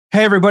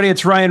Hey, everybody,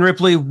 it's Ryan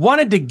Ripley.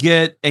 Wanted to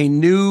get a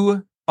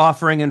new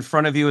offering in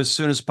front of you as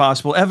soon as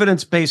possible,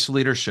 evidence-based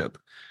leadership.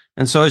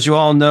 And so, as you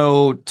all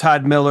know,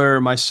 Todd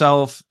Miller,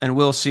 myself, and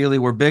Will Seeley,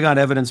 we're big on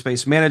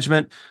evidence-based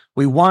management.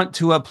 We want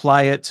to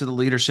apply it to the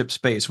leadership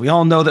space. We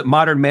all know that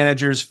modern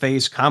managers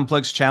face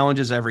complex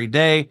challenges every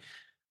day.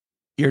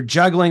 You're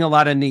juggling a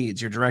lot of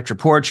needs, your direct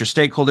reports, your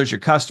stakeholders, your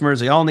customers,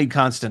 they all need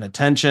constant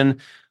attention.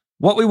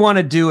 What we want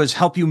to do is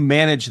help you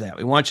manage that.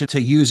 We want you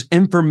to use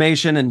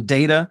information and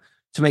data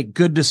to make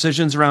good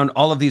decisions around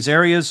all of these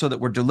areas so that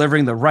we're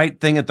delivering the right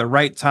thing at the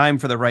right time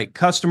for the right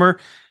customer.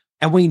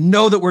 And we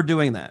know that we're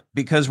doing that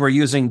because we're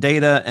using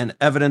data and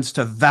evidence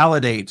to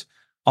validate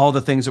all the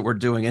things that we're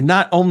doing. And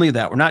not only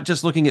that, we're not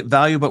just looking at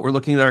value, but we're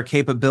looking at our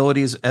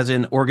capabilities as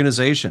an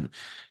organization.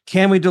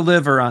 Can we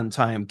deliver on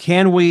time?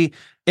 Can we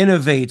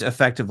innovate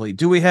effectively?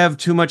 Do we have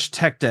too much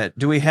tech debt?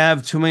 Do we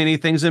have too many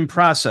things in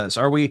process?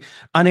 Are we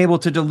unable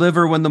to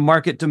deliver when the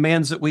market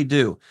demands that we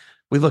do?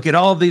 We look at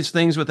all of these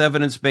things with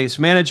evidence-based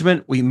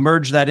management. We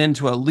merge that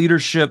into a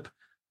leadership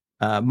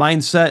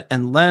mindset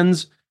and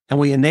lens, and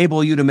we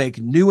enable you to make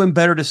new and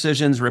better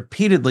decisions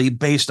repeatedly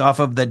based off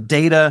of the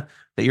data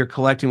that you're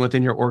collecting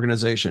within your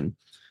organization.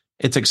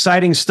 It's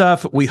exciting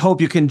stuff. We hope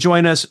you can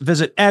join us.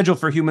 Visit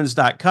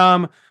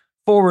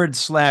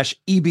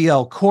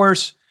agileforhumans.com/EBL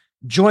course.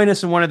 Join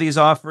us in one of these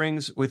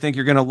offerings. We think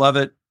you're going to love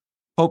it.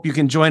 Hope you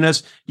can join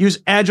us. Use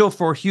Agile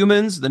for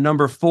Humans, the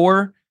number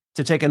 4,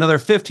 to take another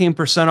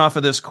 15% off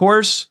of this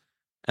course.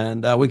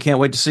 And we can't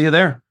wait to see you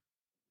there.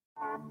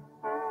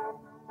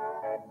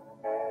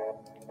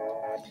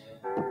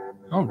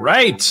 All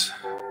right.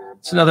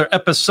 It's another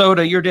episode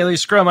of Your Daily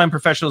Scrum. I'm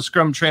professional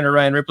Scrum trainer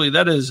Ryan Ripley.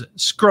 That is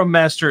Scrum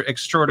Master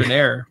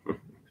Extraordinaire,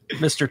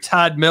 Mr.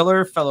 Todd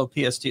Miller, fellow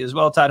PST as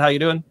well. Todd, how you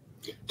doing?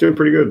 Doing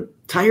pretty good.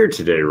 Tired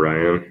today,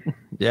 Ryan.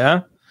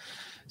 Yeah.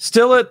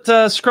 Still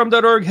at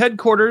scrum.org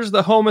headquarters,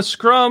 the home of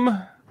Scrum.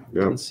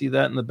 Yeah. You can see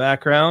that in the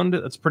background.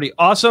 That's pretty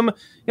awesome. You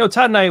know,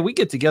 Todd and I, we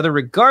get together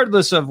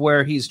regardless of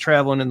where he's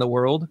traveling in the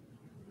world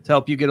to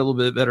help you get a little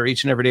bit better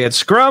each and every day at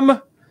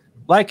Scrum.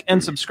 Like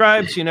and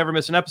subscribe so you never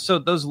miss an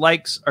episode. Those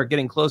likes are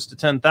getting close to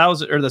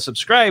 10,000, or the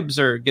subscribes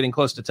are getting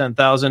close to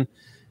 10,000.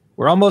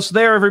 We're almost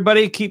there,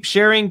 everybody. Keep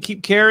sharing,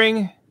 keep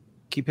caring,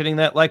 keep hitting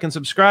that like and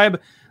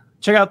subscribe.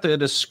 Check out the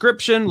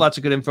description. Lots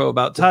of good info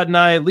about Todd and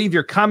I. Leave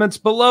your comments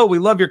below. We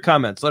love your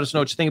comments. Let us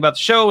know what you think about the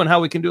show and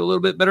how we can do a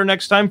little bit better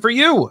next time for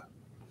you.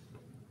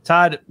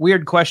 Todd,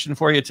 weird question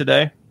for you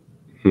today.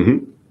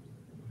 Mm-hmm.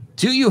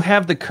 Do you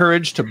have the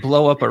courage to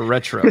blow up a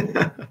retro?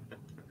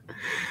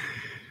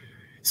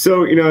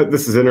 So,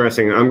 this is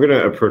interesting. I'm going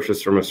to approach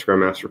this from a Scrum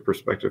Master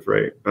perspective,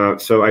 right?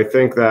 So I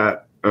think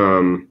that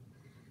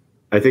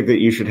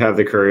you should have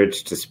the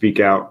courage to speak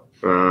out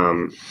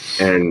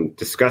and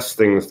discuss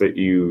things that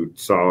you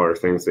saw or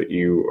things that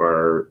you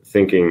are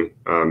thinking.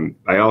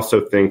 I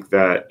also think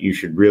that you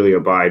should really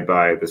abide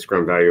by the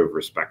Scrum value of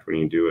respect when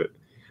you do it.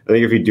 I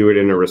think if you do it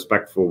in a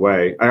respectful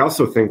way, I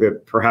also think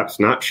that perhaps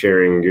not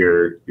sharing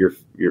your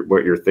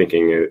what you're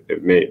thinking,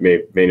 it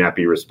may not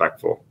be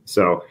respectful.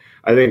 So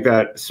I think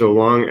that so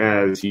long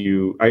as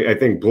I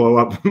think blow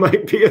up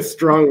might be a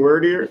strong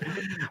word here.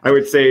 I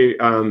would say,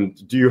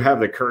 do you have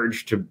the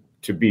courage to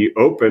be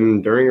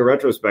open during a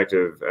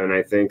retrospective? And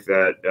I think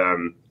that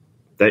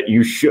that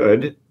you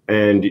should,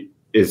 and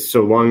is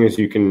so long as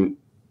you can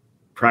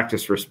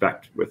practice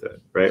respect with it,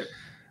 right?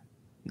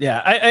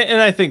 Yeah,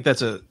 I think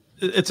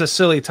it's a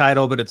silly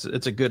title, but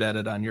it's a good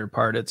edit on your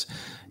part. It's,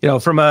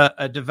 from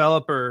a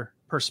developer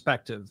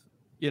perspective,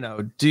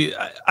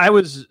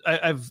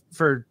 I've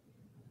for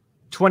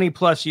 20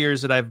 plus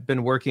years that I've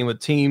been working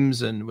with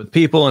teams and with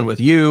people and with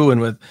you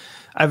and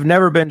I've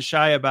never been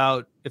shy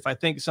about, if I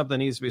think something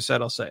needs to be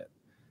said, I'll say it.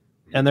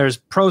 And there's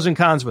pros and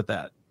cons with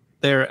that.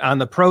 There on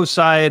the pro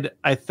side,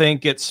 I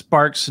think it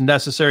sparks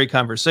necessary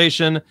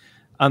conversation.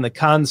 On the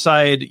con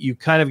side, you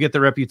kind of get the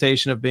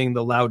reputation of being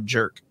the loud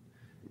jerk.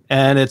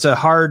 And it's a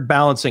hard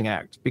balancing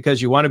act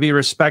because you want to be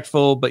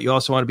respectful, but you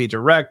also want to be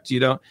direct.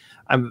 And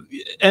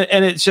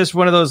it's just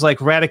one of those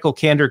like radical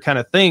candor kind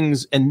of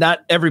things. And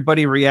not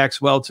everybody reacts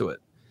well to it.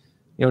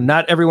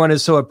 Not everyone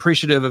is so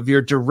appreciative of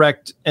your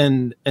direct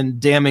and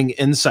damning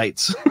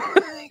insights.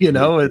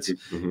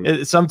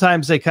 It's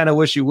sometimes they kind of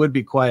wish you would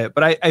be quiet.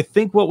 But I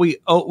think what we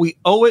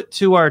owe it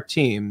to our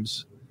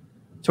teams,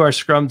 to our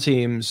Scrum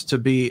teams, to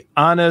be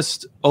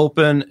honest,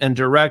 open, and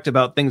direct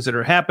about things that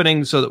are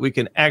happening so that we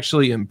can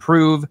actually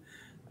improve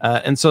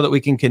and so that we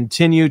can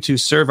continue to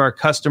serve our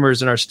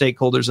customers and our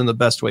stakeholders in the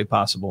best way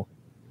possible.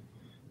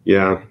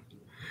 Yeah.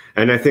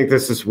 And I think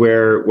this is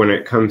where, when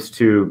it comes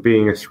to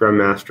being a Scrum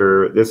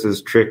Master, this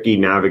is tricky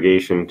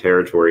navigation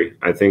territory.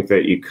 I think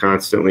that you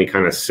constantly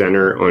kind of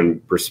center on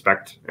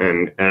respect.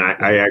 And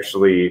I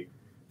actually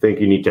think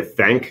you need to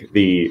thank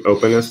the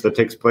openness that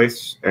takes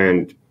place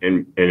and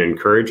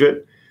encourage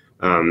it.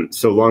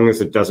 So long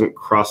as it doesn't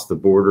cross the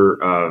border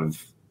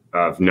of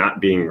not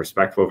being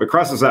respectful. If it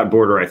crosses that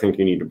border, I think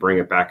you need to bring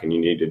it back and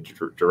you need to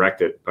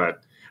direct it.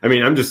 But I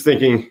mean, I'm just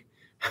thinking,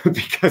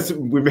 because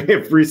we may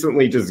have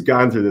recently just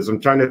gone through this,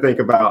 I'm trying to think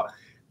about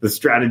the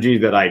strategy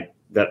that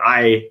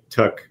I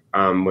took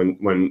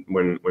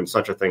when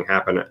such a thing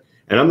happened.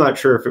 And I'm not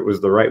sure if it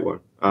was the right one.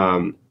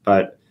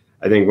 But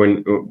I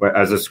think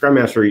as a Scrum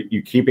Master,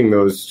 you keeping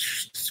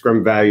those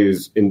Scrum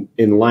values in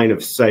line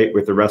of sight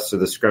with the rest of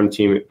the Scrum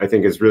team, I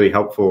think is really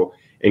helpful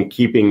in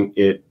keeping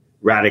it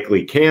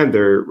radically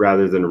candor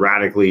rather than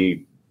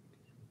radically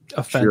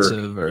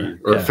offensive or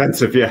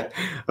offensive. Yeah.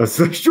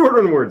 Short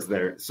on words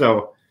there.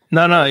 So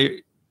no.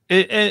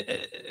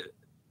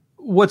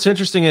 What's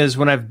interesting is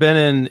when I've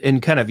been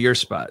in kind of your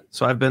spot.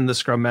 So I've been the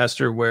Scrum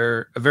Master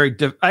where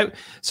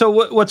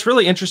what's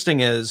really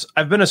interesting is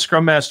I've been a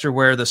Scrum Master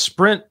where the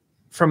sprint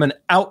from an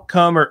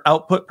outcome or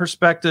output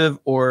perspective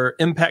or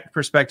impact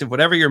perspective,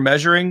 whatever you're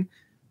measuring,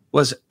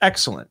 was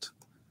excellent,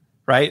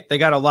 right? They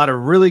got a lot of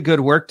really good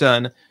work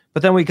done,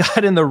 but then we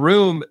got in the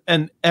room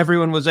and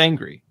everyone was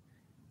angry.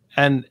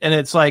 And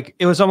it's like,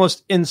 it was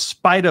almost in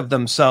spite of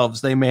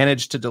themselves, they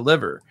managed to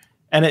deliver.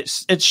 And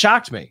it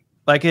shocked me.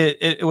 Like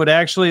it would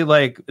actually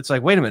it's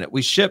like, wait a minute,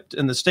 we shipped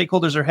and the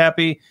stakeholders are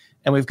happy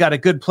and we've got a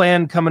good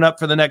plan coming up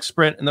for the next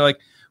sprint. And they're like,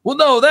 well,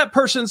 no, that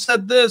person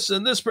said this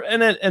and this,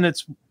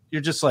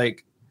 you're just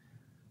like,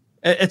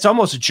 it's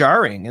almost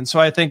jarring. And so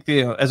I think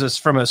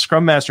from a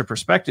Scrum Master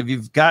perspective,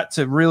 you've got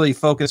to really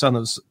focus on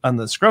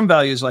the Scrum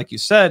values, like you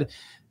said,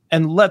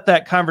 and let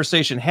that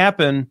conversation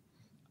happen.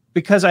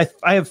 Because I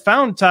have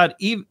found, Todd,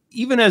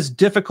 even as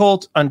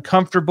difficult,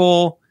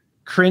 uncomfortable,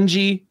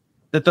 cringy,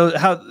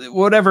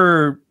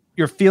 whatever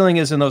your feeling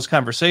is in those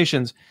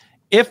conversations,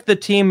 if the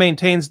team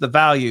maintains the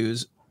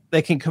values,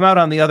 they can come out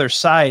on the other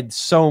side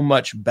so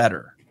much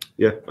better.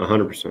 Yeah,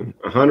 100%.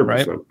 100%.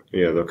 Right?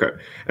 Yeah, okay.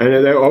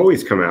 And they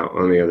always come out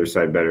on the other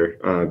side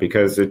better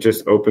because it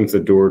just opens the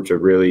door to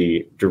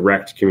really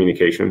direct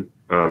communication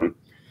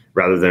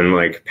rather than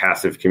like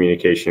passive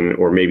communication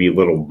or maybe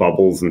little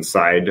bubbles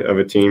inside of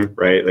a team,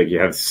 right? Like you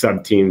have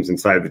sub teams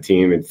inside the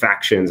team and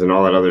factions and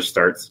all that other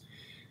starts.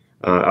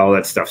 All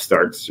that stuff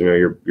starts.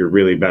 You're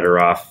really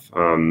better off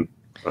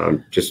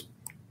just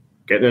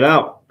getting it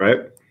out,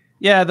 right?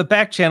 Yeah, the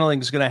back channeling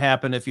is going to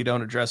happen if you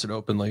don't address it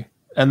openly.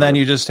 And then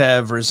you just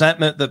have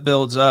resentment that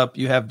builds up.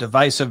 You have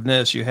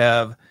divisiveness. You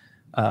have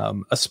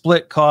a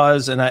split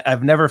cause. And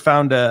I've never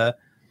found a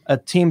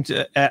team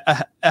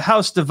a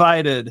house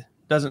divided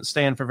doesn't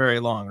stand for very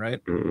long,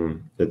 right?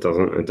 Mm-mm. It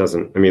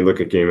doesn't. I mean,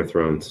 look at Game of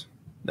Thrones.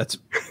 That's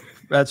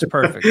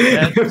perfect.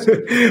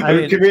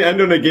 Can we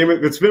end on a game?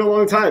 It's been a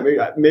long time.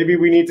 Maybe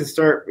we need to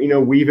start,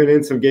 weaving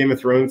in some Game of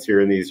Thrones here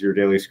in these Your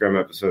Daily Scrum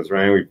episodes,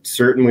 right? We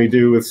certainly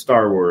do with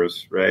Star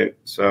Wars, right?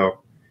 So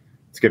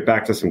let's get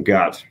back to some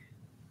gut.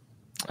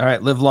 All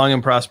right. Live long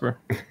and prosper.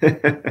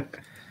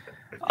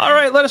 All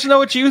right. Let us know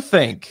what you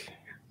think.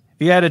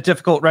 If you had a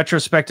difficult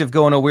retrospective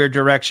go in a weird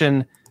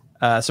direction,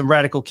 some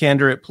radical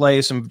candor at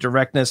play, some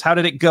directness. How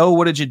did it go?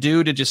 What did you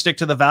do? Did you stick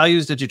to the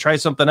values? Did you try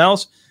something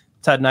else?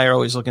 Todd and I are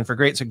always looking for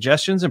great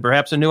suggestions and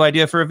perhaps a new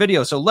idea for a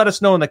video. So let us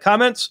know in the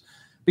comments.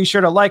 Be sure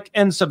to like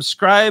and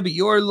subscribe.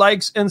 Your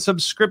likes and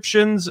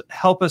subscriptions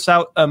help us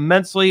out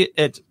immensely.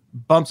 It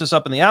bumps us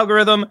up in the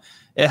algorithm.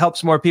 It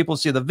helps more people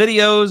see the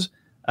videos.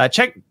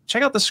 Check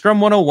out the Scrum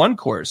 101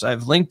 course.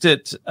 I've linked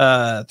it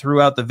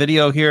throughout the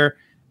video here.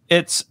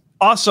 It's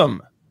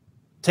awesome.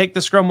 Take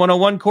the Scrum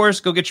 101 course,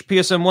 go get your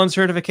PSM1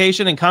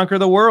 certification, and conquer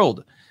the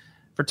world.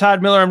 For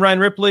Todd Miller, I'm Ryan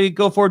Ripley.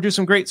 Go forward, do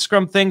some great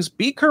Scrum things.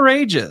 Be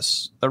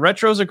courageous. The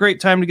retro is a great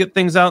time to get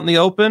things out in the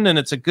open, and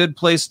it's a good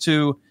place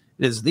it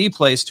is the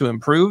place to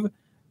improve.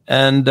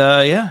 And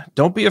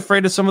don't be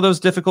afraid of some of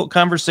those difficult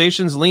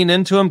conversations. Lean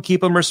into them,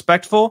 keep them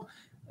respectful,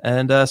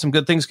 and some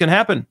good things can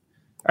happen.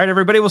 All right,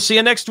 everybody, we'll see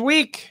you next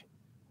week.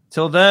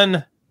 Till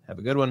then, have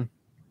a good one.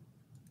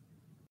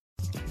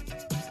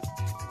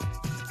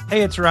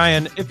 Hey, it's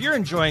Ryan. If you're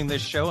enjoying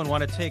this show and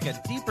want to take a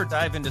deeper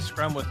dive into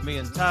Scrum with me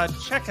and Todd,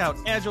 check out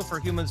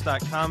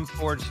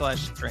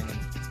agileforhumans.com/training.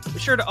 Be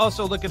sure to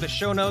also look at the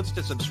show notes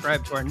to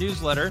subscribe to our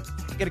newsletter,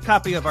 get a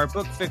copy of our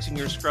book, Fixing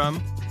Your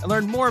Scrum, and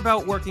learn more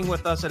about working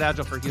with us at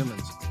Agile for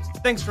Humans.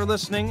 Thanks for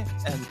listening,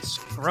 and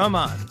Scrum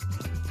on.